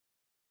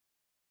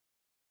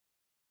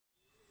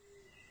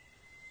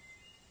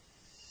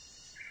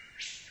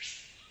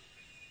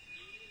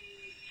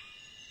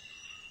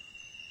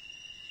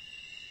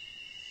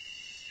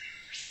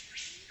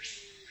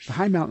The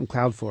high mountain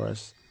cloud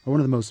forests are one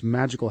of the most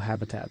magical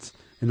habitats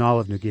in all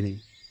of New Guinea.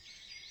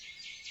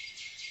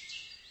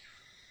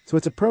 So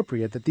it's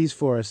appropriate that these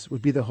forests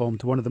would be the home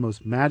to one of the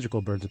most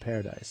magical birds of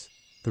paradise,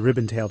 the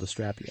ribbon-tailed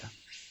Astrapia.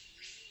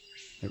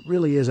 It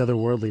really is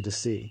otherworldly to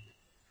see.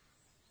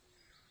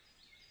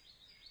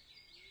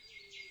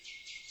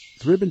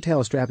 The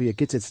ribbon-tailed Astrapia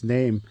gets its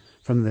name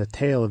from the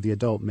tail of the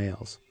adult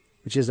males,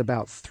 which is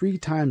about 3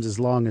 times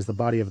as long as the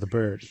body of the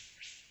bird.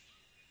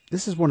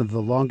 This is one of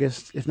the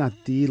longest, if not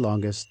the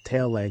longest,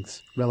 tail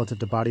lengths relative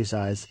to body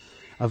size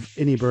of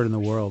any bird in the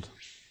world.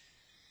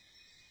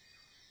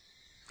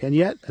 And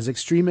yet, as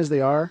extreme as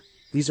they are,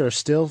 these are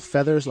still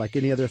feathers like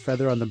any other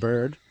feather on the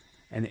bird,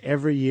 and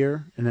every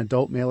year an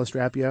adult male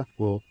Astrapia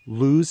will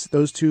lose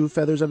those 2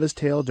 feathers of his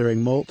tail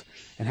during molt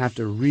and have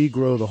to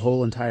regrow the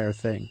whole entire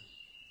thing.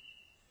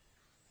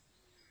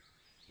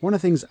 One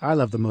of the things I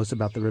love the most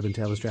about the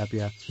ribbon-tailed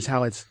Astrapia is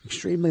how its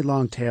extremely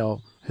long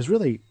tail has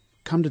really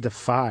come to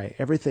defy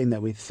everything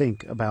that we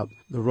think about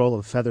the role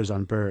of feathers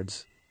on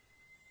birds.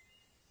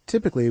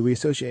 Typically, we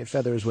associate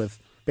feathers with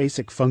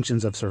basic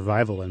functions of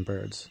survival in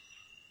birds,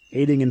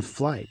 aiding in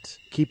flight,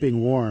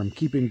 keeping warm,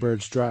 keeping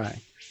birds dry.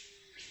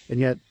 And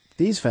yet,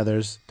 these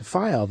feathers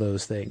defy all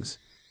those things.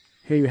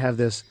 Here you have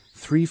this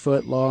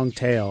 3-foot-long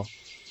tail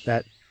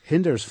that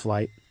hinders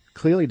flight,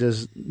 clearly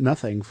does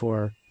nothing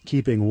for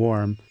keeping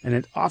warm, and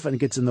it often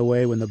gets in the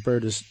way when the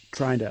bird is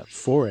trying to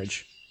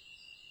forage.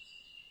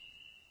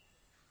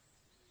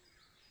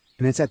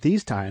 And it's at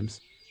these times,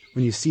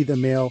 when you see the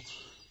male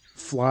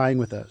flying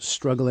with a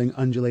struggling,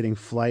 undulating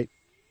flight,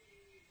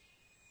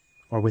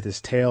 or with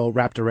his tail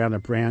wrapped around a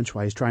branch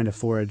while he's trying to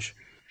forage,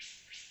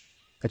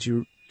 that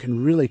you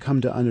can really come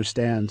to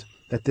understand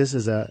that this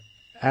is an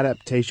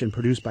adaptation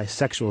produced by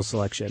sexual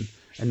selection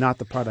and not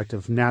the product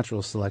of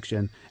natural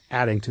selection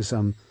adding to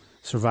some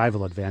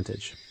survival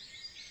advantage.